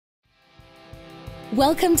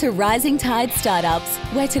Welcome to Rising Tide Startups,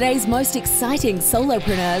 where today's most exciting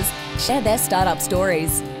solopreneurs share their startup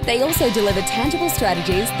stories. They also deliver tangible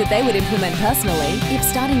strategies that they would implement personally if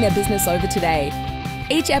starting their business over today.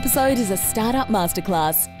 Each episode is a startup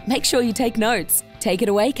masterclass. Make sure you take notes. Take it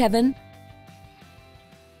away, Kevin.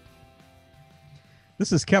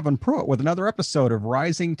 This is Kevin Pruitt with another episode of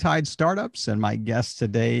Rising Tide Startups, and my guest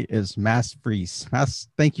today is Mads Friis. Mads,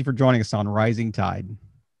 thank you for joining us on Rising Tide.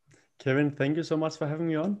 Kevin, thank you so much for having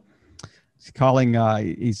me on. He's calling.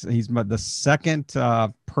 He's the second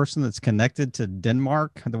person that's connected to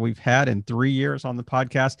Denmark that we've had in 3 years on the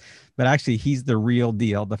podcast. But actually, he's the real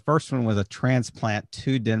deal. The first one was a transplant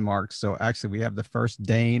to Denmark. So actually, we have the first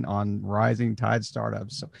Dane on Rising Tide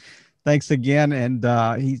Startups. So thanks again. And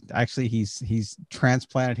he's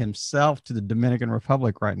transplanted himself to the Dominican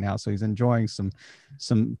Republic right now. So he's enjoying some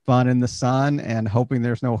fun in the sun and hoping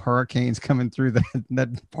there's no hurricanes coming through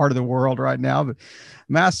that part of the world right now. But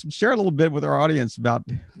Mads, share a little bit with our audience about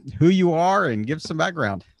who you are and give some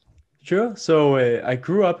background. Sure. So I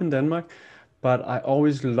grew up in Denmark, but I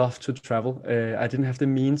always loved to travel. I didn't have the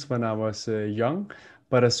means when I was young,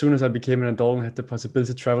 but as soon as I became an adult and had the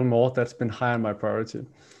possibility to travel more, that's been high on my priority.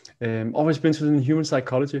 Always been interested in human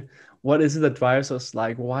psychology. What is it that drives us?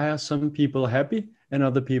 Like, why are some people happy and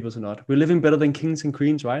other people are not? We're living better than kings and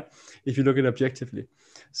queens, right? If you look at it objectively.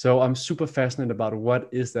 So I'm super fascinated about what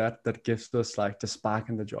is that gives us like the spark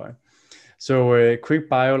and the joy. So quick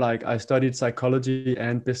bio, like I studied psychology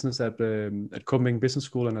and business at Copenhagen Business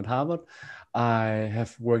School and at Harvard. I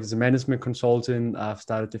have worked as a management consultant. I've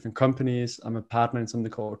started different companies. I'm a partner in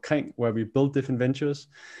something called KRING, where we build different ventures.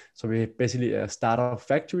 So we're basically a startup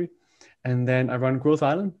factory. And then I run Growth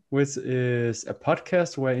Island, which is a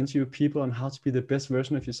podcast where I interview people on how to be the best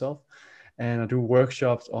version of yourself. And I do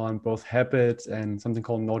workshops on both habits and something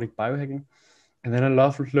called Nordic biohacking. And then I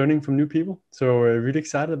love learning from new people. So really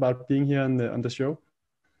excited about being here on the show.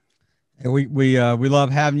 We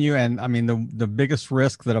love having you. And I mean, the biggest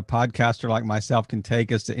risk that a podcaster like myself can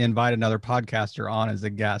take is to invite another podcaster on as a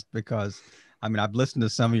guest, because I mean, I've listened to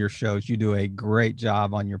some of your shows. You do a great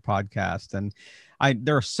job on your podcast, and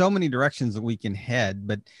there are so many directions that we can head,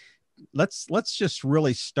 but let's just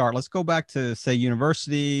really start. Let's go back to, say,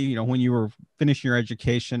 university, when you were finishing your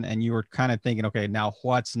education and you were kind of thinking, okay, now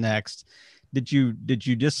what's next? Did you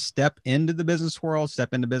just step into the business world,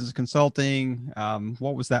 step into business consulting?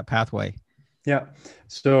 What was that pathway? Yeah.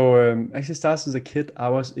 So actually starts as a kid, I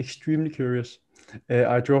was extremely curious.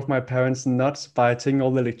 I drove my parents nuts by taking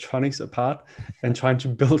all the electronics apart and trying to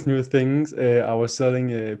build new things. I was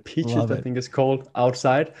selling peaches, I think it's called,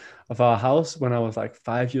 outside of our house when I was like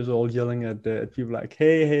 5 years old, yelling at people like,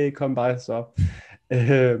 hey, come buy stuff.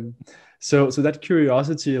 So that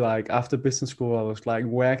curiosity, like after business school, I was like,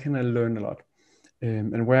 where can I learn a lot?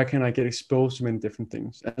 And where can I get exposed to many different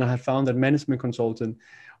things? And I had found that management consultant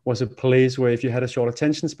was a place where if you had a short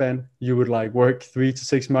attention span, you would like work 3 to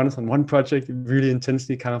 6 months on one project really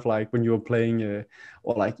intensely, kind of like when you were playing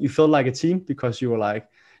or like you felt like a team because you were like,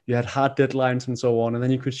 you had hard deadlines and so on. And then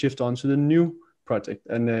you could shift on to the new project.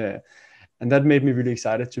 And that made me really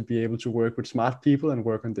excited to be able to work with smart people and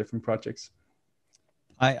work on different projects.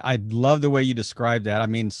 I love the way you described that. I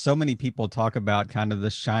mean, so many people talk about kind of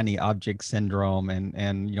the shiny object syndrome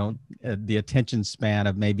and the attention span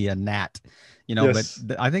of maybe a gnat, yes.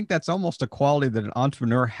 But I think that's almost a quality that an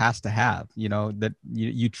entrepreneur has to have, that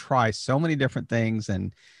you try so many different things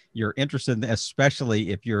and you're interested in,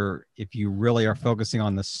 especially if you really are focusing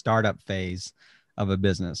on the startup phase of a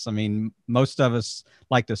business. I mean, most of us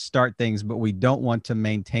like to start things, but we don't want to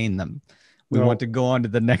maintain them. We want to go on to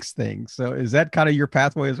the next thing. So is that kind of your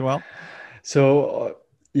pathway as well? So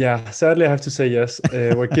yeah, sadly, I have to say yes.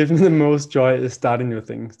 What gives me the most joy is starting new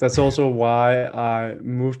things. That's also why I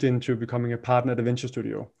moved into becoming a partner at a venture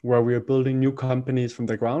studio, where we are building new companies from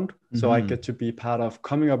the ground. Mm-hmm. So I get to be part of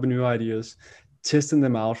coming up with new ideas, testing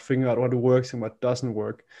them out, figuring out what works and what doesn't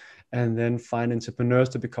work, and then find entrepreneurs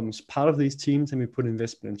to become part of these teams and we put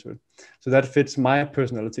investment into it. So that fits my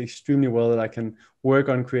personality extremely well, that I can work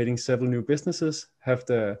on creating several new businesses, have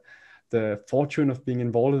the fortune of being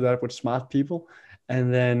involved with that with smart people,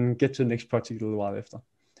 and then get to the next project a little while after.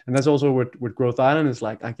 And that's also with Growth Island, is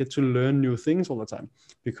like I get to learn new things all the time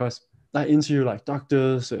because I interview like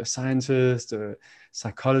doctors, scientists,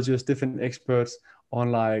 psychologists, different experts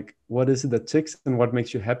on like what is it that ticks and what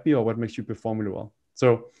makes you happy or what makes you perform really well.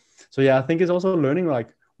 So yeah, I think it's also learning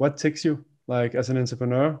like what ticks you, like as an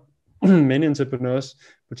entrepreneur. Many entrepreneurs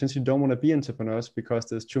potentially don't want to be entrepreneurs because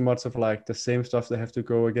there's too much of like the same stuff they have to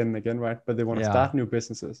go again and again, right? But they want to start new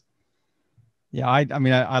businesses. Yeah, I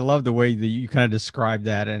mean, I love the way that you kind of describe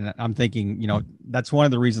that. And I'm thinking, that's one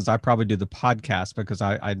of the reasons I probably do the podcast, because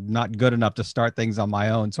I'm not good enough to start things on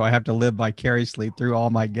my own. So I have to live vicariously through all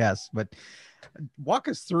my guests. But walk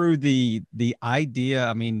us through the idea.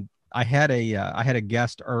 I mean, I had a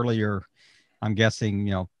guest earlier, I'm guessing,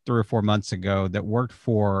 3 or 4 months ago, that worked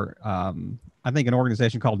for, I think, an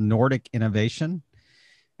organization called Nordic Innovation.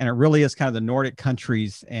 And it really is kind of the Nordic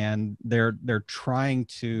countries, and they're trying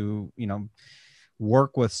to,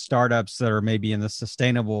 work with startups that are maybe in the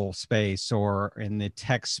sustainable space or in the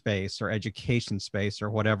tech space or education space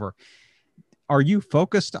or whatever. Are you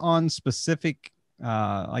focused on specific,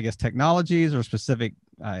 I guess, technologies or specific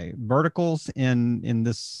verticals in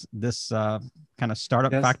this kind of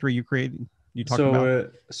startup Yes. factory you talked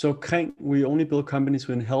about? So KRING, we only build companies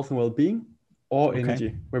within health and well-being or Okay.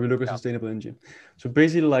 energy, where we look at Yeah. sustainable energy. So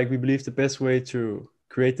basically, like, we believe the best way to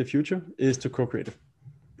create the future is to co-create it,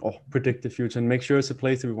 or predict the future and make sure it's a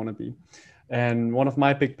place that we want to be. And one of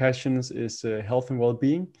my big passions is health and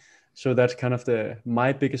well-being. So that's kind of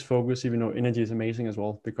my biggest focus, even though energy is amazing as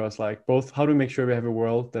well, because like both, how do we make sure we have a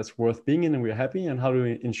world that's worth being in and we're happy, and how do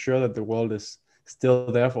we ensure that the world is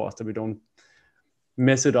still there for us, that we don't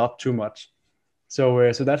mess it up too much.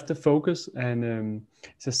 So that's the focus, and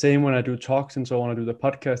it's the same when I do talks and so on. I do the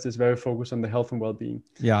podcast is very focused on the health and well-being.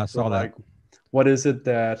 Yeah, I So saw that. like, what is it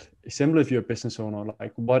that, simply if you're a business owner,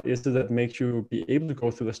 like what is it that makes you be able to go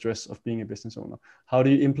through the stress of being a business owner? How do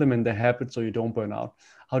you implement the habits so you don't burn out?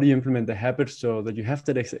 How do you implement the habits so that you have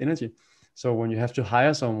that extra energy? So when you have to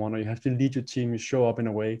hire someone or you have to lead your team, you show up in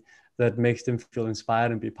a way that makes them feel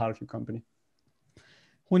inspired and be part of your company.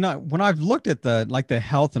 When I've looked at the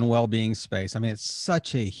health and well-being space, I mean, it's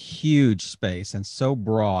such a huge space and so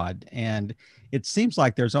broad, and it seems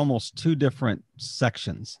like there's almost two different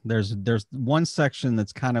sections. There's one section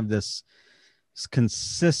that's kind of this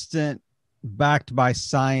consistent, backed by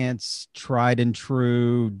science, tried and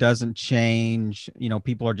true, doesn't change.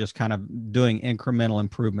 People are just kind of doing incremental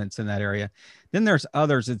improvements in that area. Then there's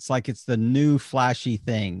others. It's like it's the new flashy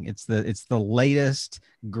thing. It's the latest,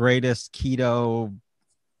 greatest keto,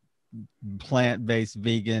 plant-based,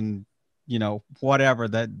 vegan, whatever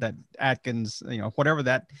that Atkins, whatever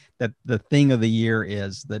that the thing of the year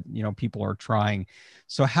is that people are trying.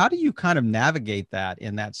 So how do you kind of navigate that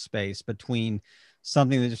in that space between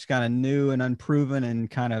something that's just kind of new and unproven and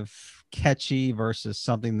kind of catchy versus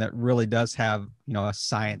something that really does have a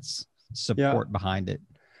science support behind it?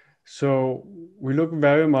 So we look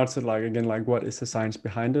very much at, like, again, like, what is the science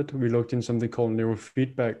behind it? We looked in something called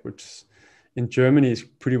neurofeedback, which in Germany is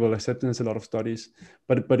pretty well accepted. There's a lot of studies,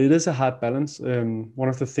 but it is a hard balance. One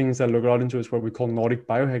of the things I look a lot into is what we call Nordic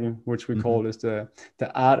biohacking, which we call is the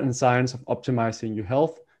art and science of optimizing your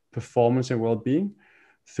health, performance, and well-being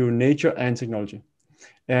through nature and technology.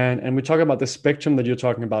 And we talk about the spectrum that you're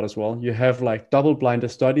talking about as well. You have like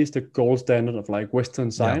double-blinded studies, the gold standard of like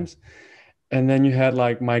Western science, and then you had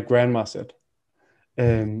like my grandma said.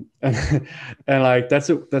 And like that's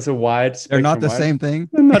a wide spectrum. They're not the same thing.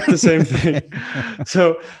 They're not the same thing.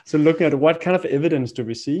 So looking at what kind of evidence do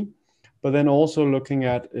we see, but then also looking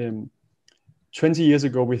at 20 years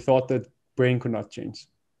ago we thought that brain could not change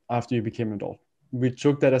after you became an adult. We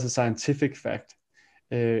took that as a scientific fact.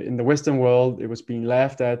 In the Western world, it was being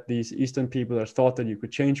laughed at. These Eastern people that thought that you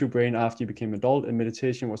could change your brain after you became an adult, and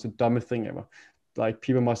meditation was the dumbest thing ever. Like,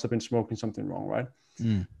 people must have been smoking something wrong, right?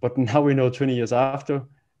 But now we know 20 years after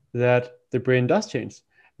that the brain does change,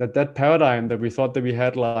 that paradigm that we thought that we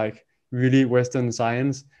had, like really Western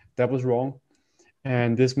science, that was wrong.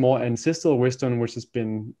 And this more ancestral wisdom, which has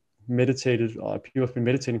been meditated, or people have been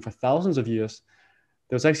meditating for thousands of years,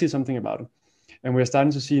 there's actually something about it. And we're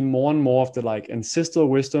starting to see more and more of the like ancestral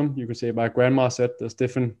wisdom. You could say, my grandma said, there's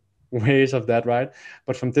different ways of that, right?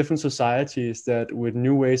 But from different societies, that with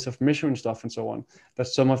new ways of measuring stuff and so on, that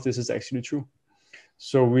some of this is actually true.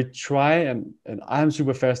 So we try, and I'm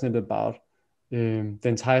super fascinated about the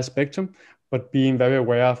entire spectrum, but being very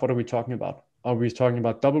aware of what are we talking about. Are we talking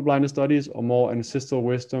about double-blinded studies or more ancestral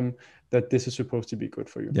wisdom that this is supposed to be good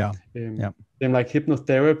for you? Then like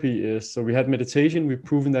hypnotherapy is, so we had meditation, we've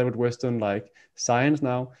proven that with Western like science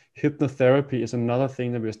now. Hypnotherapy is another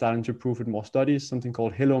thing that we're starting to prove with more studies. Something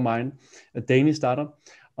called Hello Mind, a Danish startup,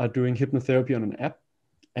 are doing hypnotherapy on an app.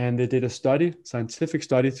 And they did a study, scientific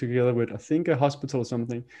study, together with, I think, a hospital or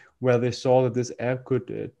something, where they saw that this app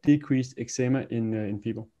could decrease eczema in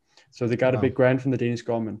people. So they got a big grant from the Danish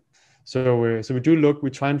government. So we do look,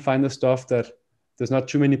 we try and find the stuff that there's not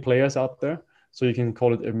too many players out there. So you can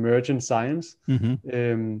call it emergent science,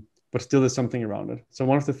 but still there's something around it. So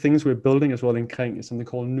one of the things we're building as well in KRING is something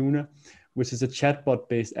called Nuna, which is a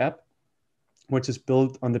chatbot-based app which is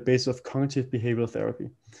built on the basis of cognitive behavioral therapy,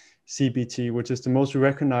 CBT, which is the most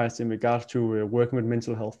recognized in regards to working with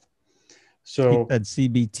mental health. So he said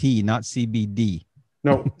CBT, not CBD.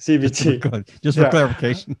 No, CBT. just for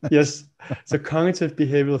clarification. Yes. So cognitive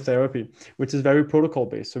behavioral therapy, which is very protocol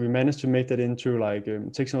based. So we managed to make that into like,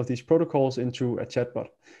 take some of these protocols into a chatbot,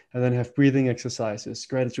 and then have breathing exercises,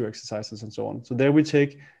 gratitude exercises, and so on. So there we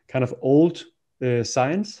take kind of old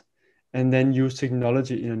science and then use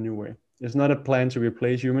technology in a new way. It's not a plan to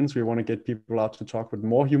replace humans. We want to get people out to talk with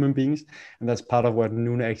more human beings. And that's part of what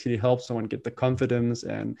Nuna actually helps someone get the confidence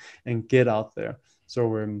and get out there.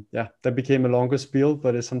 So yeah, that became a longer spiel,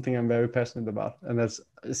 but it's something I'm very passionate about. And it's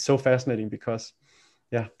so fascinating because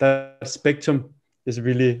yeah, that spectrum is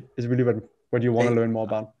really what you want to learn more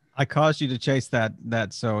about. I caused you to chase that.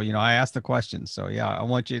 So, I asked the question. So yeah, I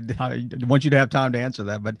want you to have time to answer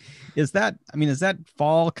that. But does that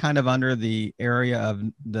fall kind of under the area of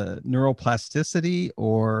the neuroplasticity,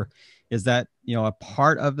 or is that, a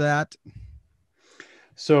part of that?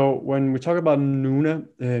 So when we talk about Nuna,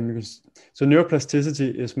 so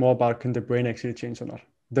neuroplasticity is more about, can the brain actually change or not?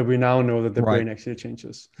 That we now know that the brain actually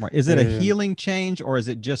changes. Right. Is it a healing change, or is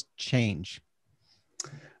it just change?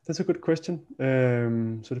 That's a good question.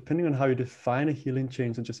 So depending on how you define a healing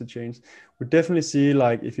change or just a change, we definitely see,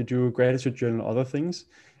 like, if you do a gratitude journal and other things,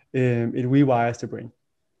 it rewires the brain.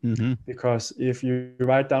 Mm-hmm. Because if you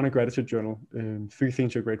write down a gratitude journal, 3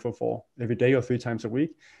 things you're grateful for every day or 3 times a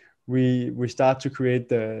week, we start to create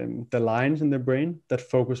the lines in the brain that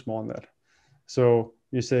focus more on that. So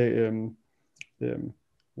you say,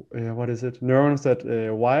 what is it? Neurons that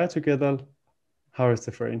wire together. How is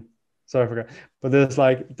the phrase? Sorry, I forgot. But there's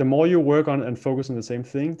like, the more you work on and focus on the same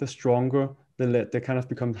thing, the stronger they kind of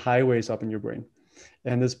become highways up in your brain.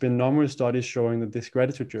 And there's been numerous studies showing that this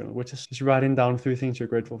gratitude journal, which is just writing down 3 things you're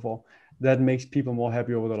grateful for, that makes people more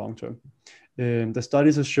happy over the long term. The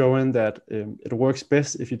studies are showing that it works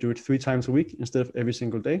best if you do it 3 times a week instead of every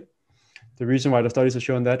single day. The reason why the studies are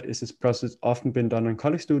showing that is this process often been done on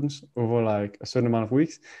college students over like a certain amount of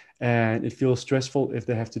weeks, and it feels stressful if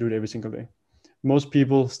they have to do it every single day. Most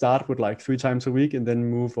people start with like 3 times a week and then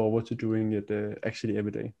move over to doing it actually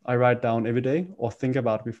every day. I write down every day or think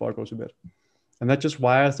about it before I go to bed. And that just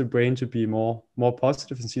wires the brain to be more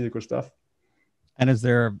positive and see the good stuff. And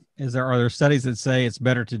are there studies that say it's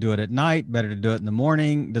better to do it at night, better to do it in the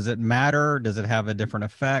morning? Does it matter? Does it have a different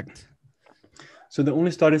effect? So the only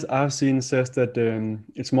studies I've seen says that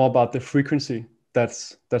it's more about the frequency.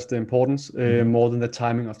 That's the importance, more than the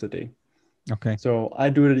timing of the day. Okay. So I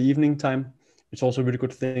do it at evening time. It's also a really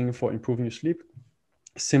good thing for improving your sleep,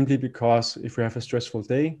 simply because if you have a stressful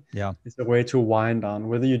day, it's a way to wind down.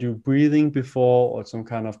 Whether you do breathing before or some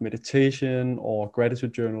kind of meditation or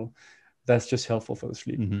gratitude journal, that's just helpful for the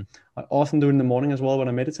sleep. Mm-hmm. I often do it in the morning as well when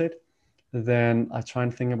I meditate. Then I try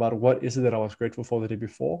and think about what is it that I was grateful for the day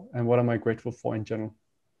before and what am I grateful for in general.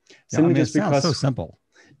 Simply just because it sounds so simple.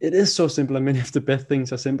 It is so simple. I mean, if the best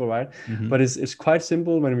things are simple, right? Mm-hmm. But it's quite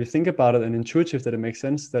simple when we think about it, and intuitive that it makes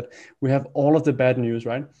sense that we have all of the bad news,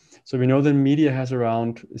 right? So we know that media has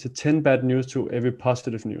around, 10 bad news to every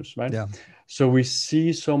positive news, right? Yeah. So we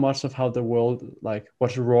see so much of how the world, like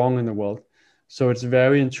what's wrong in the world. So it's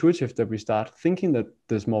very intuitive that we start thinking that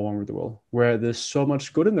there's more wrong with the world, where there's so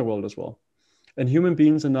much good in the world as well. And human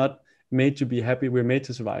beings are not made to be happy. We're made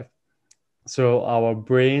to survive. So our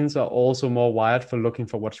brains are also more wired for looking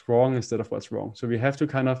for what's wrong instead of what's wrong. So we have to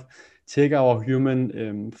kind of take our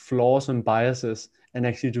human flaws and biases and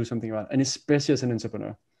actually do something about it. And especially as an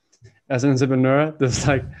entrepreneur. As an entrepreneur, there's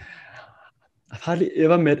like, I've hardly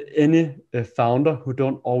ever met any founder who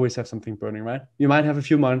don't always have something burning, right? You might have a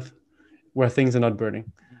few months where things are not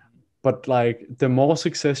burning. But like the more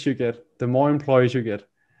success you get, the more employees you get,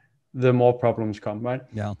 the more problems come, right?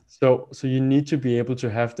 Yeah. So you need to be able to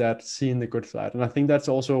have that, seeing the good side. And I think that's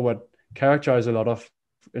also what characterizes a lot of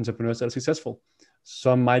entrepreneurs that are successful.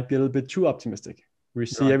 Some might be a little bit too optimistic. We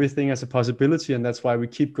see everything as a possibility, and that's why we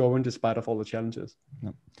keep going despite of all the challenges.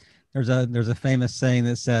 Yep. There's a famous saying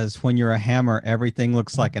that says, when you're a hammer, everything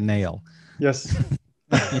looks like a nail. Yes.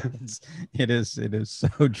 It is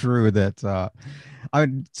so true that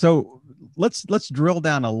so let's drill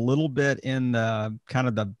down a little bit in the kind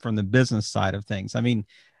of from the business side of things. I mean,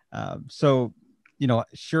 so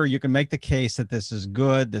sure, you can make the case that this is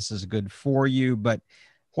good for you, but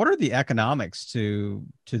what are the economics to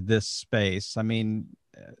this space? I mean,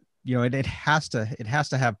 it has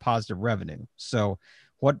to have positive revenue. So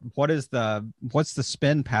what's the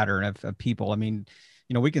spend pattern of people? I mean,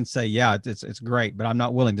 we can say, yeah, it's great, but I'm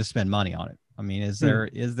not willing to spend money on it. I mean, is there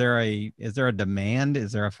a demand?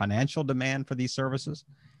 Is there a financial demand for these services?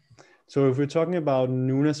 So if we're talking about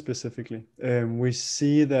Nuna specifically, we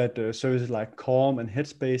see that services like Calm and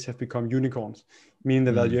Headspace have become unicorns, meaning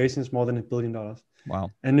the valuation is more than $1 billion.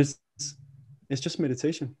 Wow. And it's just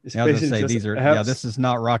meditation. It's Yeah, I was gonna basically say just these are apps. this is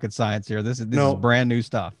not rocket science here. This is No. brand new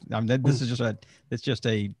stuff. This is just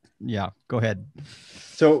a yeah. Go ahead.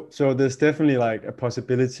 So there's definitely like a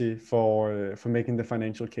possibility for making the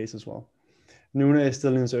financial case as well. Nuna is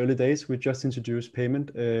still in its early days. We just introduced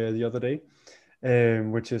payment the other day,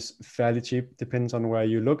 which is fairly cheap. Depends on where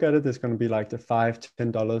you look at it. It's going to be like the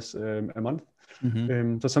 $5-10 a month.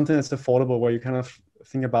 So something that's affordable, where you kind of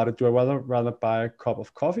think about it. Do I rather buy a cup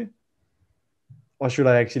of coffee, or should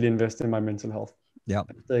I actually invest in my mental health? Yeah,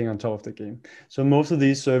 staying on top of the game. So most of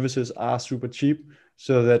these services are super cheap,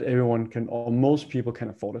 so that everyone can, or most people can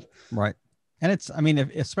afford it. Right. And it's, I mean,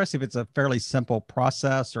 especially if it's a fairly simple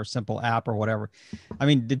process or simple app or whatever. I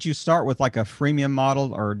mean, did you start with like a freemium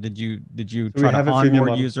model, or did you So try to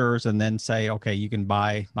onboard users and then say, okay, you can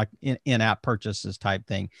buy like in-app purchases type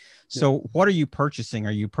thing? So what are you purchasing?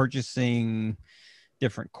 Are you purchasing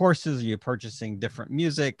different courses? Are you purchasing different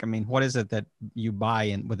music? I mean, what is it that you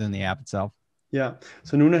buy within the app itself? Yeah,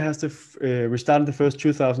 so Nuna has we started the first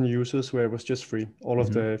 2,000 users where it was just free, all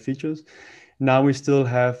of the features. Now we still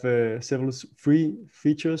have several free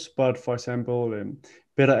features, but for example,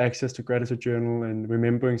 better access to gratitude journal and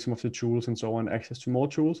remembering some of the tools and so on, access to more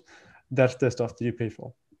tools. That's the stuff that you pay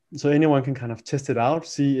for. So anyone can kind of test it out,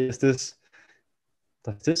 see, does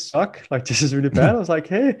this suck? Like, this is really bad. I was like,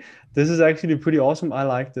 hey, this is actually pretty awesome. I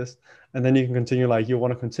like this. And then you can continue, like you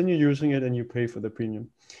want to continue using it and you pay for the premium.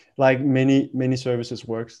 Like many services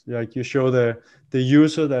works. Like you show the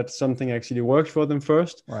user that something actually works for them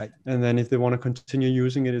first. Right. And then if they want to continue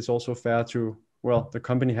using it, it's also fair to, well, the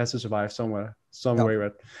company has to survive somewhere, some way,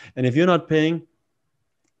 right? And if you're not paying,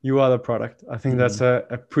 you are the product. I think that's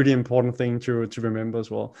a pretty important thing to remember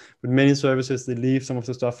as well. But many services, they leave some of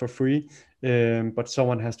the stuff for free, but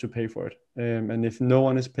someone has to pay for it. And if no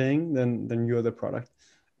one is paying, then you're the product.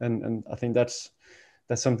 And I think that's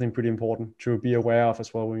something pretty important to be aware of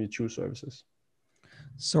as well when you choose services.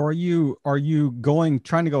 So are you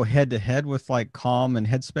trying to go head to head with like Calm and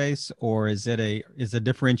Headspace, or is a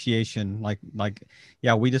differentiation like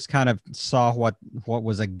yeah, we just kind of saw what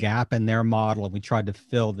was a gap in their model and we tried to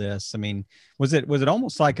fill this? I mean, was it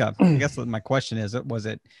almost like I guess my question is, was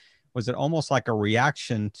it almost like a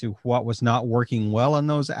reaction to what was not working well in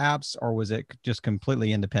those apps, or was it just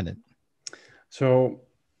completely independent? So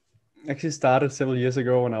actually started several years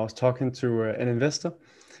ago when I was talking to an investor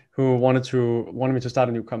who wanted me to start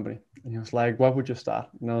a new company. And he was like, what would you start?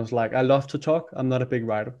 And I was like, I love to talk. I'm not a big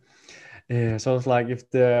writer. So I was like,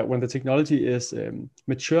 when the technology is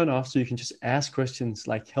mature enough so you can just ask questions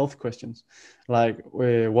like health questions, like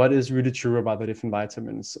what is really true about the different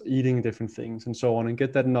vitamins, eating different things and so on, and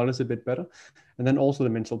get that knowledge a bit better. And then also the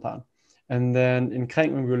mental part. And then in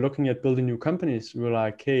KRING, when we were looking at building new companies, we were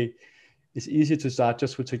like, hey, it's easy to start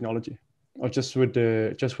just with technology or just with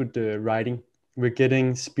the writing. We're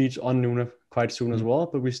getting speech on Nuna quite soon as well,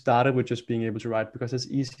 but we started with just being able to write because it's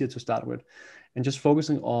easier to start with, and just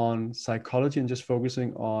focusing on psychology and just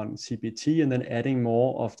focusing on CBT, and then adding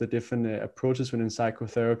more of the different approaches within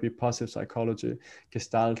psychotherapy, positive psychology,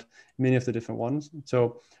 Gestalt, many of the different ones.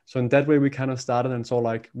 So in that way, we kind of started and saw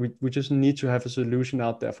like we just need to have a solution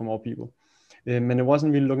out there for more people. And it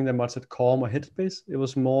wasn't really looking that much at Calm or Headspace. It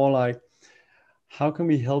was more like, how can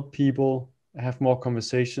we help people have more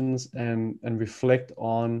conversations and reflect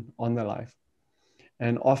on their life?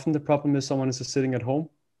 And often the problem is someone is just sitting at home,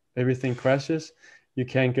 everything crashes. You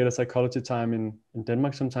can't get a psychology time in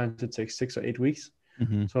Denmark. Sometimes it takes 6 or 8 weeks.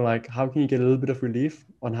 So like, how can you get a little bit of relief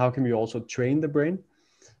on how can we also train the brain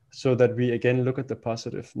so that we again look at the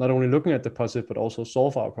positive, not only looking at the positive, but also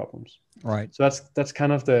solve our problems. Right. So that's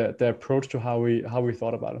kind of the approach to how we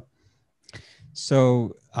thought about it.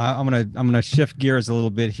 So I'm gonna shift gears a little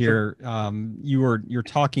bit here.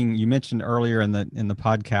 You mentioned earlier in the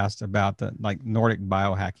podcast about the like Nordic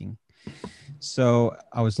biohacking. So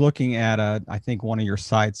I was looking at I think one of your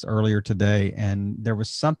sites earlier today, and there was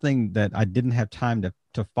something that I didn't have time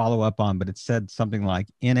to follow up on, but it said something like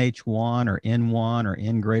NH1 or N1 or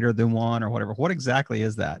N greater than 1 or whatever. What exactly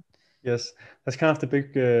is that? Yes, that's kind of the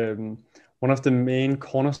big one of the main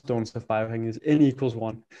cornerstones of biohacking is N equals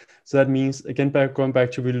 1. So that means, again, going back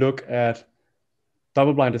to, we look at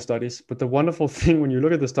double-blinded studies, but the wonderful thing when you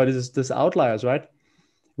look at the studies is there's outliers, right?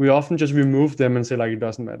 We often just remove them and say like, it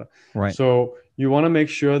doesn't matter. Right. So you want to make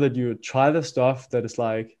sure that you try the stuff that is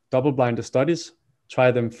like double-blinded studies, try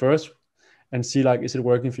them first and see like, is it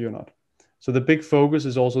working for you or not? So the big focus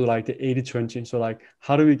is also like the 80-20. So like,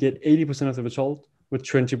 how do we get 80% of the result with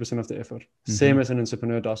 20% of the effort, same as an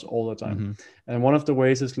entrepreneur does all the time. And one of the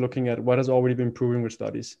ways is looking at what has already been proven with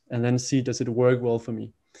studies, and then see, does it work well for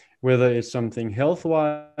me? Whether it's something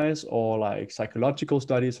health-wise or like psychological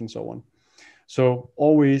studies and so on. So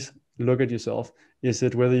always look at yourself. Is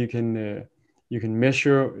it whether you can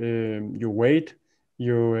measure your weight,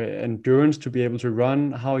 your endurance to be able to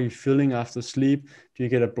run? How are you feeling after sleep? Do you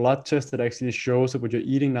get a blood test that actually shows that what you're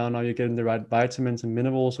eating now you're getting the right vitamins and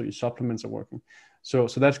minerals, or your supplements are working? So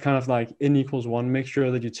that's kind of like N=1. Make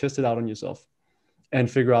sure that you test it out on yourself and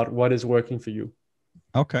figure out what is working for you.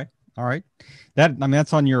 Okay. All right.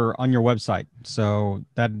 That's on your website. So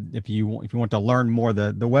that if you want to learn more,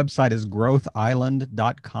 the website is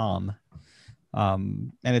growthisland.com.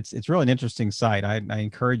 And it's really an interesting site. I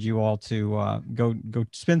encourage you all to go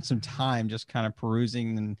spend some time just kind of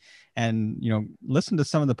perusing and listen to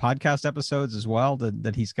some of the podcast episodes as well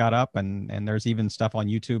that he's got up, and there's even stuff on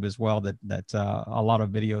YouTube as well that a lot of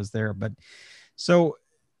videos there. But so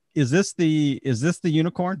is this the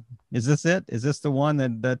unicorn? Is this it? Is this the one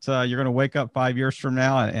that you're going to wake up 5 years from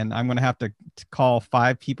now and I'm going to have to call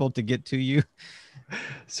 5 people to get to you?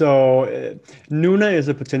 So Nuna is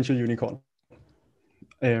a potential unicorn.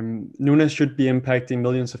 Nuna should be impacting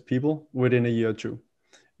millions of people within a year or two.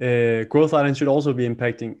 Growth Island should also be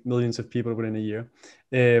impacting millions of people within a year.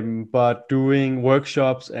 But doing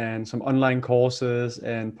workshops and some online courses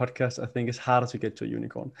and podcasts, I think is harder to get to a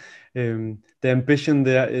unicorn. The ambition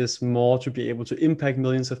there is more to be able to impact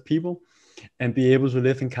millions of people and be able to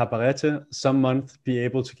live in Cabarete some month, be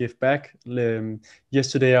able to give back.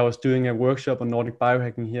 Yesterday, I was doing a workshop on Nordic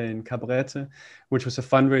biohacking here in Cabarete, which was a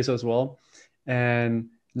fundraiser as well. And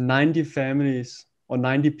 90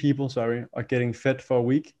 people, are getting fed for a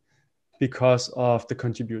week because of the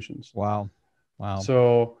contributions. Wow.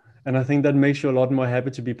 So, and I think that makes you a lot more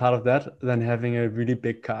happy to be part of that than having a really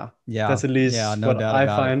big car. Yeah. That's at least what I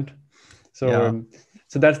find. So, yeah.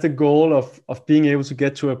 So that's the goal of being able to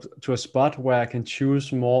get to a spot where I can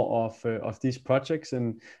choose more of these projects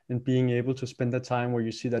and being able to spend the time where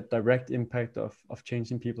you see that direct impact of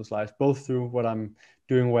changing people's lives, both through what I'm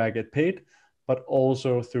doing where I get paid, but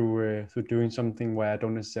also through doing something where I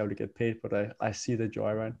don't necessarily get paid, but I see the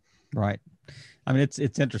joy, right? Right. I mean,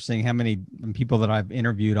 it's interesting how many people that I've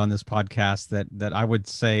interviewed on this podcast that I would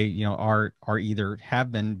say, are either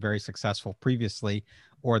have been very successful previously,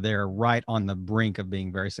 or they're right on the brink of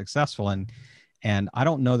being very successful. And I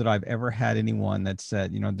don't know that I've ever had anyone that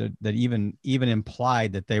said, that even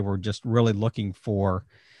implied that they were just really looking for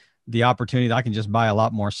the opportunity that I can just buy a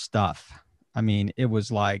lot more stuff. I mean, it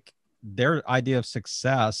was like their idea of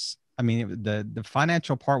success. I mean, the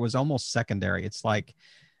financial part was almost secondary. It's like,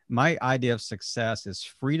 my idea of success is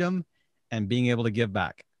freedom and being able to give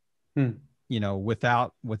back,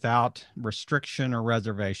 without restriction or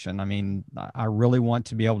reservation. I mean, I really want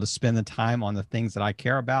to be able to spend the time on the things that I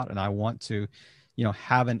care about. And I want to,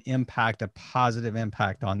 have an impact, a positive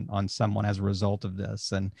impact on someone as a result of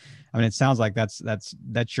this. And I mean, it sounds like that's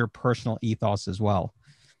your personal ethos as well.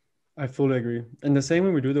 I fully agree. And the same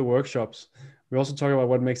when we do the workshops, we also talk about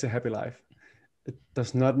what makes a happy life. It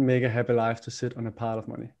does not make a happy life to sit on a pile of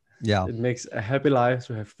money. Yeah. It makes a happy life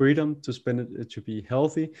to have freedom, to spend it, to be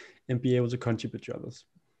healthy and be able to contribute to others.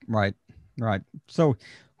 Right. So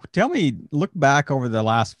tell me, look back over the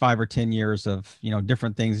last 5 or 10 years of,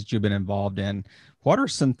 different things that you've been involved in. What are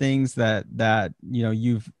some things that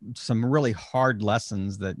you've, some really hard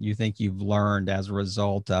lessons that you think you've learned as a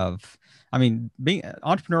result of, I mean, being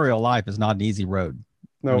entrepreneurial life is not an easy road.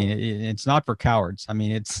 No. I mean, it's not for cowards. I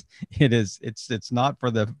mean, it's not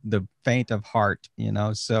for the faint of heart,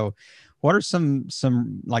 So what are some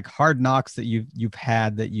like hard knocks that you've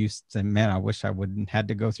had that you say, man, I wish I wouldn't had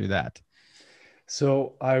to go through that?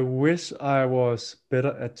 So I wish I was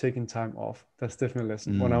better at taking time off. That's definitely a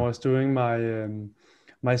lesson. When I was doing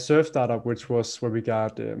my surf startup, which was where we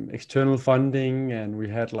got external funding and we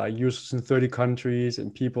had like users in 30 countries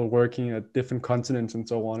and people working at different continents and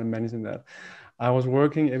so on and managing that. I was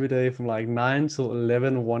working every day from like 9 till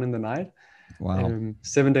 11, 1 in the night. Wow.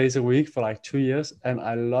 7 days a week for like 2 years. And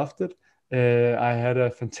I loved it. I had a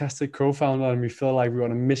fantastic co-founder and we felt like we were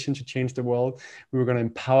on a mission to change the world. We were going to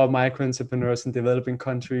empower micro entrepreneurs in developing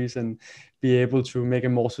countries and be able to make a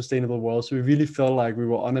more sustainable world. So we really felt like we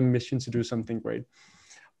were on a mission to do something great.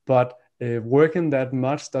 But working that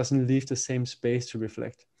much doesn't leave the same space to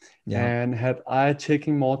reflect. Yeah. And had I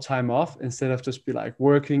taken more time off instead of just be like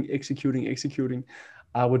working, executing,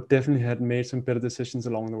 I would definitely have made some better decisions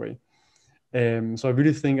along the way. So I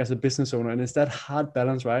really think as a business owner, and it's that hard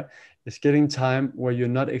balance, right? It's getting time where you're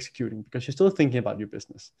not executing because you're still thinking about your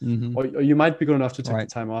business, or you might be good enough to take the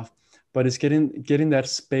time off, but it's getting that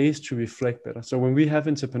space to reflect better. So when we have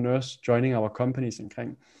entrepreneurs joining our companies in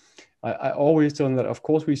KRING, I always tell them that, of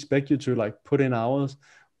course, we expect you to like put in hours,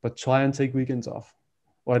 but try and take weekends off,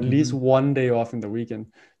 or at least one day off in the weekend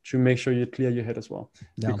to make sure you clear your head as well,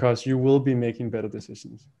 because you will be making better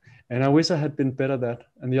decisions. And I wish I had been better at that.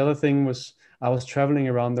 And the other thing was, I was traveling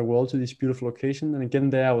around the world to these beautiful locations, and again,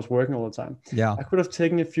 there I was working all the time. Yeah. I could have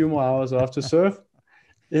taken a few more hours off to surf.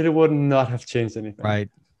 It would not have changed anything.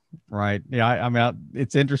 Right. Yeah. I mean,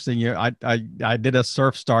 it's interesting. I did a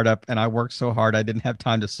surf startup, and I worked so hard I didn't have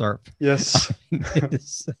time to surf. Yes.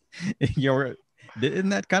 Isn't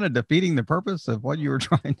that kind of defeating the purpose of what you were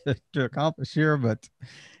trying to accomplish here? But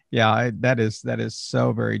yeah, that is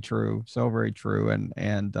so very true. So very true.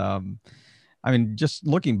 And I mean, just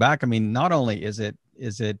looking back, I mean, not only is it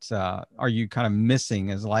are you kind of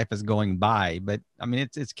missing as life is going by, but I mean,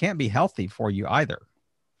 it can't be healthy for you either.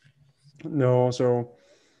 No. So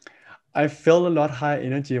I felt a lot higher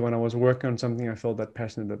energy when I was working on something I felt that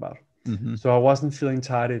passionate about. So I wasn't feeling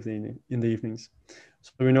tired in the evenings.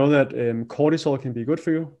 So we know that cortisol can be good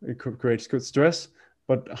for you. It creates good stress,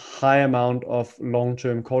 but a high amount of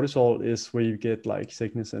long-term cortisol is where you get like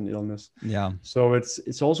sickness and illness. Yeah. So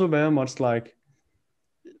it's also very much like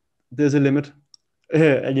there's a limit,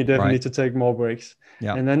 and you definitely need to take more breaks.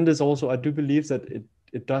 Yeah. And then there's also, I do believe that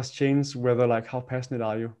it does change whether like how passionate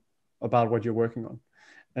are you about what you're working on.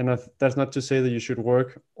 And that's not to say that you should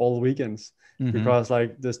work all weekends, because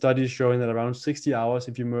like the study is showing that around 60 hours,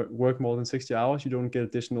 if you work more than 60 hours, you don't get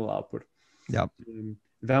additional output. Yeah.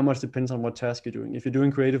 Very much depends on what task you're doing. If you're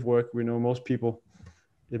doing creative work, we know most people,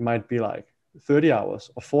 it might be like 30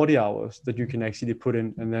 hours or 40 hours that you can actually put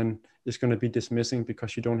in, and then it's going to be dismissing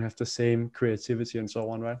because you don't have the same creativity and so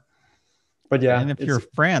on, right? But yeah, and if you're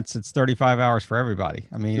France, it's 35 hours for everybody.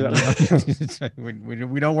 I mean,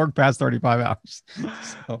 we don't work past 35 hours.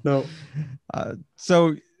 So, no.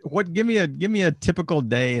 So give me a typical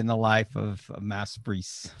day in the life of Mads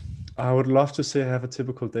Friis. I would love to say I have a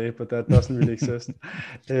typical day, but that doesn't really exist.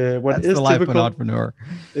 That's the life of an entrepreneur.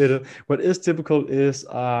 What is typical is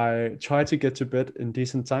I try to get to bed in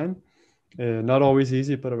decent time. Not always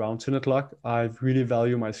easy, but around 10 o'clock. I really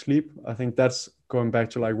value my sleep. I think that's going back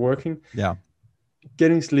to like working. Yeah.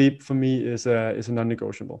 Getting sleep for me is a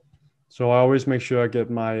non-negotiable. So I always make sure I get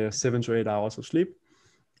my 7 to 8 hours of sleep,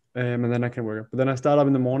 and then I can work. But then I start up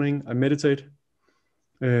in the morning, I meditate,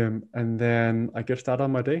 and then I get started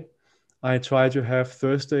on my day. I try to have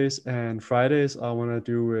Thursdays and Fridays, I want to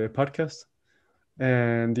do a podcast.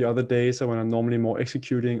 And the other days are when I'm normally more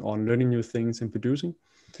executing on learning new things and producing.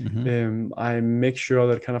 I make sure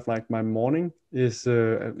that kind of like my morning is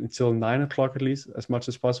until 9 o'clock at least, as much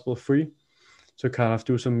as possible, free to kind of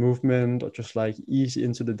do some movement or just like ease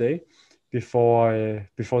into the day before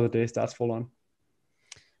the day starts full on.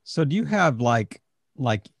 So do you have like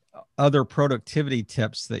other productivity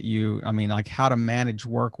tips that like how to manage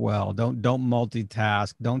work well? Don't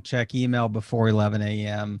multitask, don't check email before 11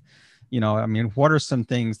 a.m. I mean, what are some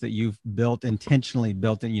things that you've intentionally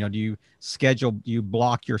built in? Do you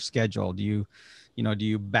block your schedule? Do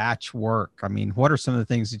you batch work? I mean, what are some of the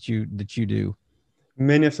things that you do?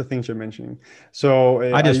 Many of the things you're mentioning. So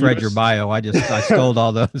I just read your bio. I stole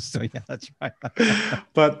all those. So yeah, that's right.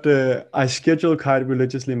 But I schedule quite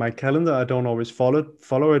religiously my calendar. I don't always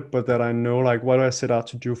follow it, but that I know like what do I set out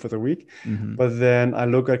to do for the week. But then I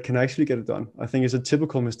look at, can I actually get it done? I think it's a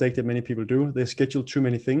typical mistake that many people do. They schedule too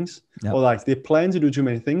many things, or like they plan to do too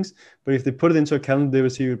many things, but if they put it into a calendar, they will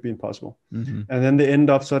see it would be impossible. And then they end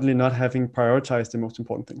up suddenly not having prioritized the most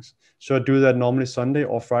important things. So I do that normally Sunday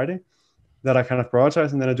or Friday, that I kind of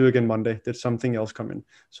prioritize, and then I do again Monday, that something else come in.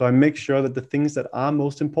 So I make sure that the things that are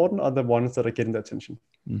most important are the ones that are getting the attention.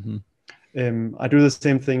 I do the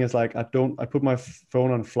same thing as like, I put my phone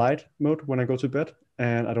on flight mode when I go to bed,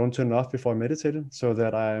 and I don't turn it off before I meditate, so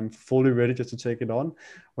that I'm fully ready just to take it on.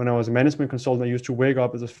 When I was a management consultant, I used to wake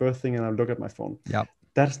up as the first thing and I look at my phone.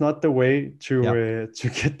 That's not the way to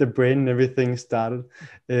get the brain and everything started,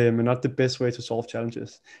 and not the best way to solve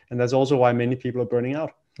challenges. And that's also why many people are burning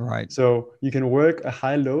out. Right. So you can work a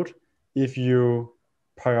high load if you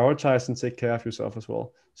prioritize and take care of yourself as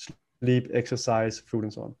well. Sleep, exercise, food,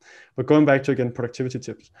 and so on. But going back to, again, productivity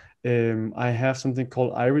tips. I have something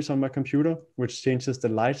called Iris on my computer, which changes the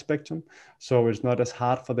light spectrum. So it's not as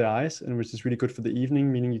hard for the eyes, and which is really good for the evening,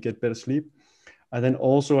 meaning you get better sleep. I then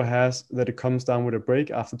also has that it comes down with a break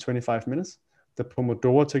after 25 minutes. The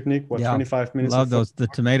Pomodoro technique, 25 minutes. Love those, the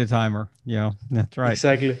tomato timer. Yeah, that's right.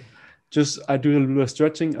 Exactly. I do a little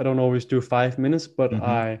stretching. I don't always do 5 minutes, but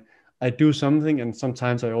I do something, and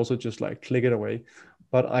sometimes I also just like click it away,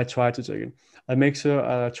 but I try to take it. I make sure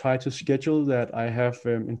I try to schedule that I have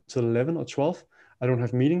until 11 or 12. I don't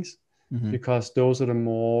have meetings because those are the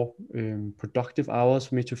more productive hours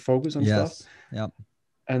for me to focus on stuff. Yes. Yep.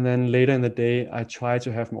 And then later in the day, I try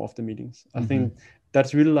to have more of the meetings. I think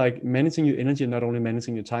that's really like managing your energy and not only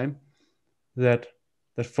managing your time, that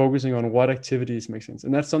focusing on what activities make sense.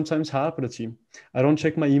 And that's sometimes hard for the team. I don't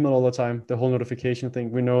check my email all the time, the whole notification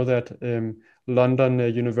thing. We know that London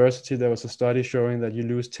University, there was a study showing that you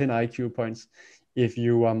lose 10 IQ points if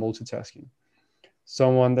you are multitasking.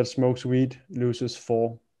 Someone that smokes weed loses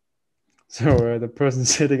 4. So the person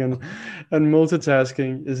sitting and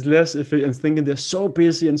multitasking is less effective, and thinking they're so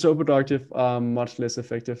busy and so productive are much less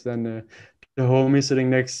effective than the homie sitting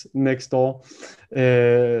next door,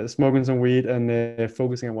 smoking some weed and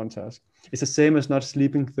focusing on one task. It's the same as not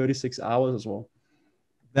sleeping 36 hours as well.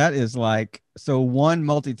 That is like, so one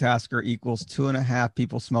multitasker equals 2.5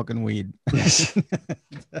 people smoking weed. Yes.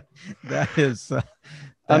 That is,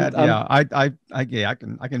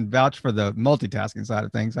 I can vouch for the multitasking side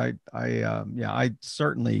of things. I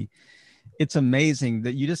certainly, it's amazing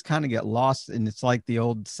that you just kind of get lost. And it's like the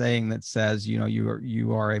old saying that says, you know,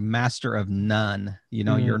 you are a master of none. You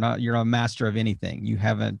know, you're not a master of anything.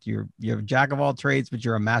 You're a jack of all trades, but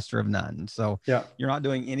you're a master of none. So you're not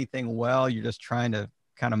doing anything well. You're just trying to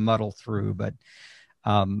kind of muddle through. But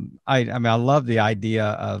I mean, I love the idea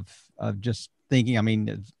of just thinking. I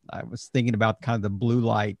mean, I was thinking about kind of the blue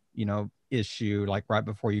light, you know, issue, like right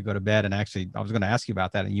before you go to bed. And actually, I was going to ask you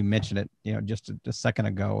about that, and you mentioned it, you know, just a second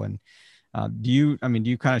ago. And do you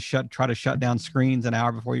kind of try to shut down screens an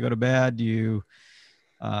hour before you go to bed? Do you?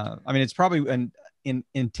 I mean, it's probably in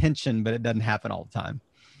intention, but it doesn't happen all the time.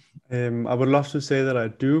 I would love to say that I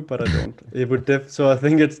do, but I don't. It would so I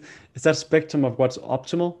think it's that spectrum of what's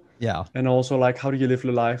optimal. Yeah. And also like, how do you live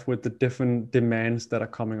your life with the different demands that are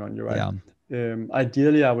coming on you, right? Yeah.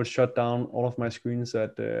 Ideally, I would shut down all of my screens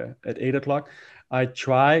at 8 o'clock. I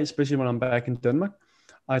try, especially when I'm back in Denmark,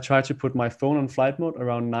 I try to put my phone on flight mode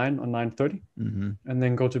around 9 or 9:30, and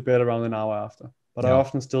then go to bed around an hour after. But I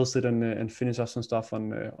often still sit and finish up some stuff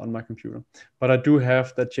on my computer. But I do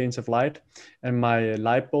have that change of light, and my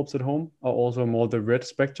light bulbs at home are also more the red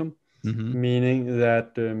spectrum, meaning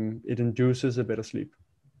that it induces a better sleep.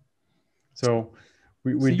 So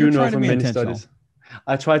we do know from many studies.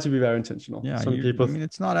 I try to be very intentional. Yeah, some people. I mean,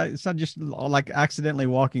 it's not just like accidentally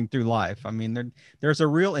walking through life. I mean, there's a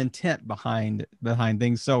real intent behind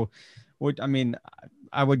things. So, I mean,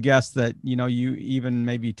 I would guess that, you know, you even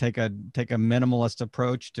maybe take a minimalist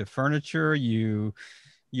approach to furniture. You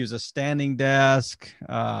use a standing desk.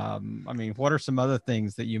 I mean, what are some other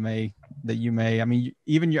things that you may, I mean,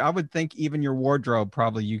 I would think even your wardrobe,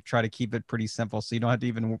 probably you try to keep it pretty simple, so you don't have to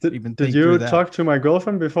even think did through you that. talk to my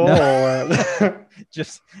girlfriend before? No. Or,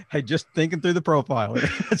 just thinking through the profile.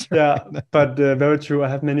 That's right. Yeah, but very true. I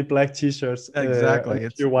have many black t-shirts. Exactly. A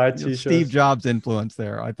few white t-shirts. Steve Jobs influence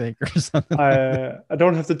there, I think, or something. I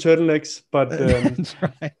don't have the turtlenecks, but that's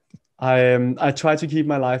right. I try to keep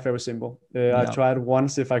my life very simple. I tried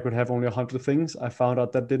once if I could have only 100 things. I found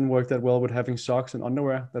out that didn't work that well with having socks and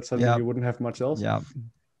underwear. That's something you wouldn't have much else. Yeah.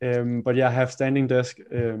 But yeah, I have standing desk.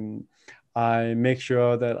 I make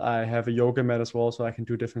sure that I have a yoga mat as well, so I can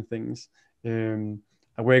do different things.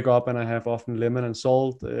 I wake up and I have often lemon and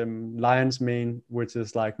salt, lion's mane, which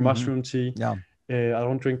is like mushroom tea. Yeah. I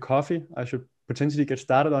don't drink coffee. I should potentially get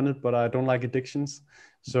started on it, but I don't like addictions.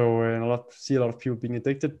 So see a lot of people being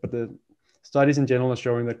addicted, but the studies in general are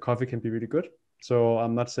showing that coffee can be really good. So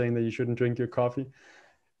I'm not saying that you shouldn't drink your coffee.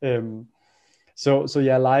 So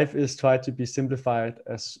yeah, life is tried to be simplified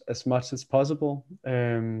as much as possible.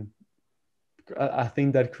 I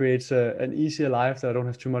think that creates an easier life that I don't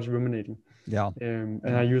have too much ruminating. Yeah.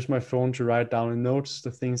 And I use my phone to write down in notes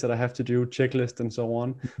the things that I have to do, checklist and so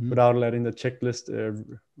on, without letting the checklist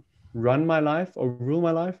run my life or rule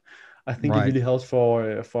my life. I think it really helps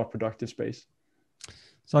for productive space.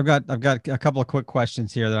 So I've got a couple of quick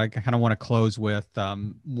questions here that I kind of want to close with.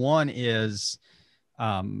 One is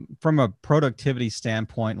from a productivity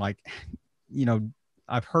standpoint, like, you know,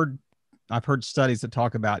 I've heard studies that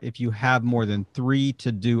talk about if you have more than 3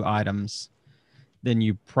 to-do items, then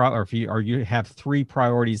you have 3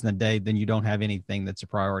 priorities in the day, then you don't have anything that's a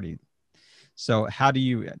priority. So how do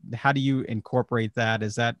you incorporate that?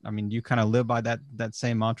 Is that, I mean, do you kind of live by that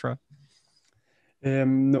same mantra?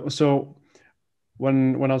 No, so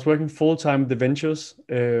when I was working full-time with the ventures,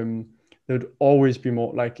 there would always be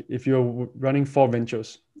more, like if you're running 4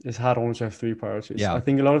 ventures, it's hard only to have 3 priorities. Yeah. I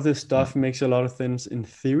think a lot of this stuff makes a lot of things in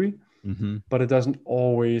theory, but it doesn't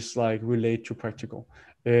always like relate to practical.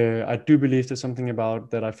 I do believe there's something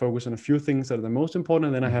about that I focus on a few things that are the most important,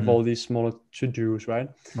 and then I have all these smaller to-dos, right?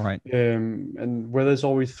 Right. And whether it's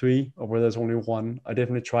always three or whether it's only one, I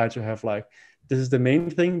definitely try to have like, this is the main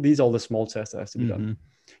thing. These are all the small tests that has to be done.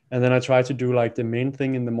 And then I try to do like the main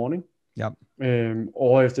thing in the morning. Yep.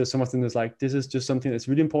 Or if there's something that's like, this is just something that's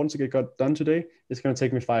really important to get done today, it's going to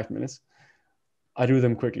take me 5 minutes. I do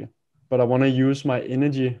them quickly, but I want to use my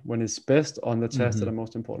energy when it's best on the tasks that are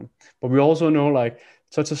most important. But we also know like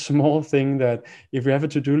such a small thing that if you have a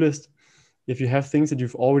to-do list, if you have things that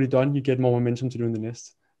you've already done, you get more momentum to do in the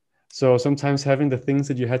next. So sometimes having the things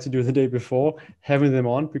that you had to do the day before, having them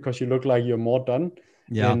on because you look like you're more done.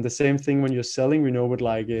 Yeah. And the same thing when you're selling, we know with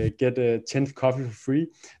like get a 10th coffee for free,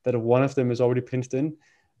 that one of them is already pinched in.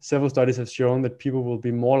 Several studies have shown that people will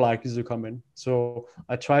be more likely to come in. So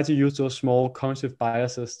I try to use those small cognitive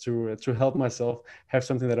biases to help myself have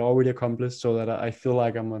something that I already accomplished, so that I feel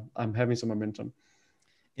like I'm having some momentum.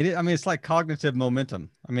 I mean, it's like cognitive momentum.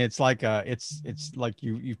 I mean, it's like it's like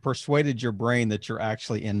you've persuaded your brain that you're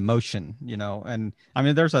actually in motion, you know. And I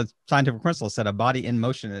mean, there's a scientific principle that said a body in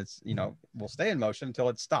motion is, you know, will stay in motion until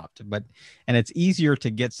it's stopped. And it's easier to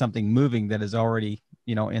get something moving that is already,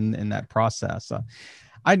 you know, in that process.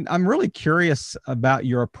 I'm really curious about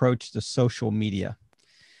your approach to social media.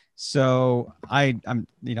 So I'm,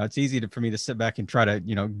 you know, it's easy for me to sit back and try to,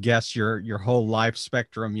 you know, guess your whole life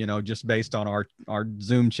spectrum, you know, just based on our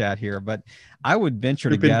Zoom chat here. But I would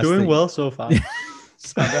venture to guess you've been doing well so far.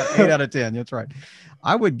 So about 8 out of 10. That's right.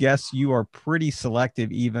 I would guess you are pretty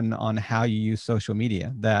selective even on how you use social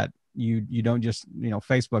media, that you don't just, you know,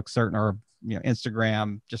 Facebook certain, or, you know,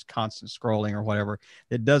 Instagram, just constant scrolling or whatever.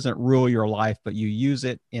 It doesn't rule your life, but you use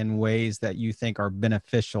it in ways that you think are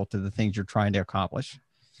beneficial to the things you're trying to accomplish.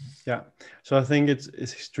 Yeah. So I think it's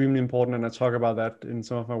extremely important, and I talk about that in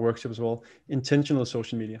some of my workshops as well. Intentional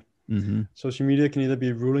social media. Social media can either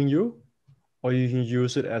be ruling you, or you can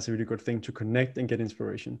use it as a really good thing to connect and get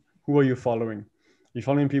inspiration. Who are you following? You're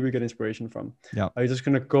following people you get inspiration from. Yeah. Are you just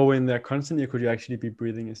going to go in there constantly, or could you actually be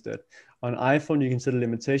breathing instead? On iPhone, you can set a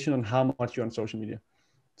limitation on how much you're on social media.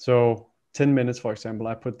 So 10 minutes, for example,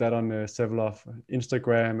 I put that on several of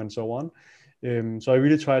Instagram and so on. So I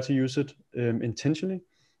really try to use it intentionally.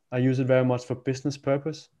 I use it very much for business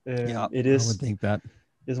purpose. Yeah, I would think that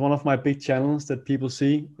is one of my big channels that people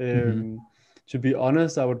see. To be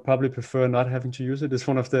honest, I would probably prefer not having to use it. It's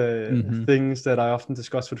one of the things that I often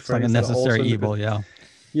discuss with it's friends. like a necessary evil.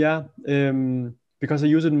 Yeah. Because I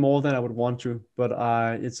use it more than I would want to, but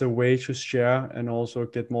it's a way to share and also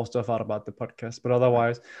get more stuff out about the podcast. But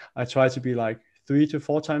otherwise, I try to be like 3 to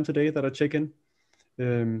 4 times a day that I check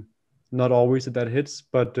in. Not always that hits,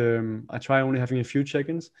 but I try only having a few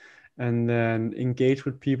check-ins, and then engage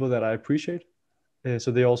with people that I appreciate.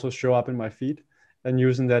 So they also show up in my feed, and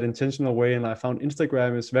using that intentional way. And I found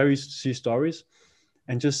Instagram is very easy to see stories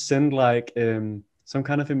and just send like some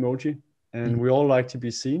kind of emoji. And we all like to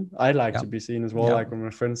be seen. I like to be seen as well, like when my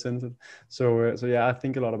friend sends it. So yeah, I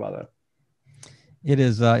think a lot about that. It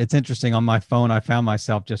is. It's interesting. On my phone, I found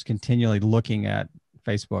myself just continually looking at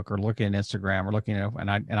Facebook or looking at Instagram or looking at,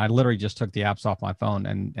 and I literally just took the apps off my phone,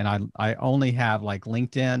 and I only have like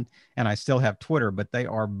LinkedIn, and I still have Twitter, but they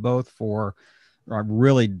are both for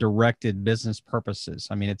really directed business purposes.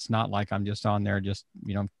 I mean, it's not like I'm just on there just,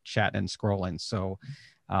 you know, chatting and scrolling. So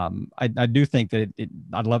I do think that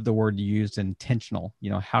I love the word you used, intentional. You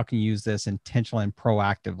know, how can you use this intentionally and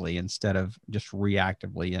proactively instead of just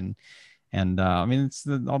reactively? And I mean, it's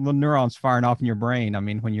all the neurons firing off in your brain. I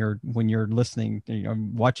mean, when you're listening, you know,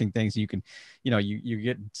 watching things, you can, you know, you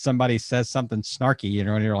get somebody says something snarky, you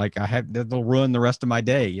know, and you're like, they'll ruin the rest of my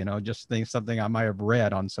day, you know, just think something I might have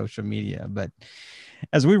read on social media. But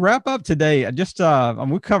as we wrap up today,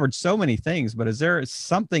 we covered so many things, but is there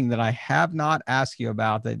something that I have not asked you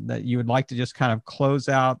about that you would like to just kind of close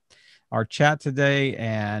out our chat today,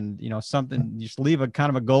 and, you know, something, just leave a kind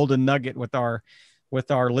of a golden nugget with our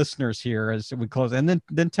listeners here as we close, and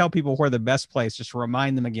then tell people where the best place, just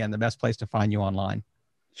remind them again, the best place to find you online.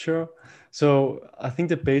 Sure. So I think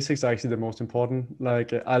the basics are actually the most important.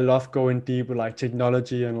 Like I love going deep with like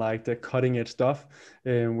technology and like the cutting edge stuff,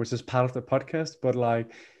 which is part of the podcast, but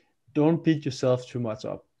like, don't beat yourself too much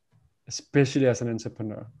up, especially as an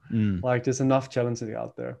entrepreneur. Like there's enough challenges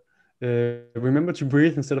out there. Remember to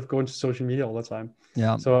breathe instead of going to social media all the time.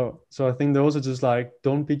 Yeah. So I think those are just like,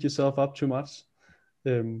 don't beat yourself up too much.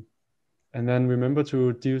 And then remember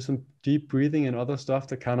to do some deep breathing and other stuff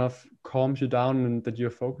that kind of calms you down and that you're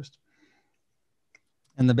focused.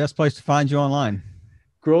 And the best place to find you online?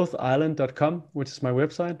 growthisland.com, which is my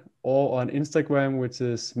website, or on Instagram, which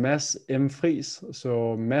is Mads M Friis.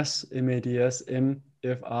 So Mads, M-A-D-S,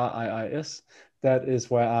 Friis. That is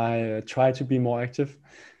where I try to be more active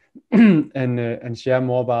and share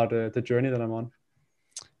more about the journey that I'm on.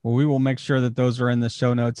 Well, we will make sure that those are in the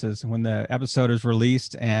show notes as when the episode is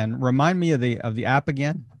released. And remind me of the app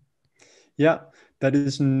again. Yeah, that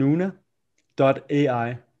is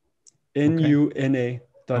Nuna.ai. Nuna.ai.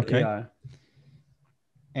 Okay.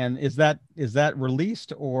 And is that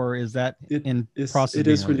released, or is that in process? It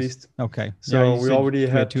is released. Okay. So yeah, we already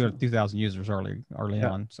had 2,000 users early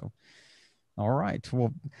on. So, all right.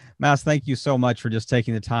 Well, Mads, thank you so much for just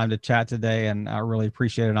taking the time to chat today, and I really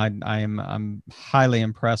appreciate it. I'm highly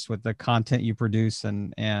impressed with the content you produce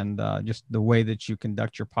and just the way that you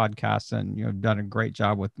conduct your podcast, and you've done a great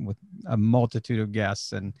job with a multitude of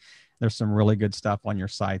guests, and there's some really good stuff on your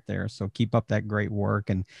site there. So keep up that great work,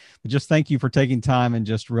 and just thank you for taking time and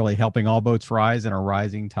just really helping all boats rise in a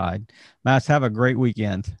rising tide. Mads, have a great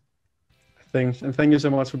weekend. Thanks, and thank you so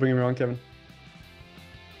much for bringing me on, Kevin.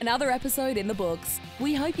 Another episode in the books.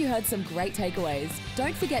 We hope you heard some great takeaways.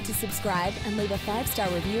 Don't forget to subscribe and leave a 5-star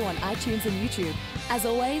review on iTunes and YouTube. As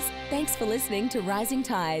always, thanks for listening to Rising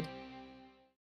Tide.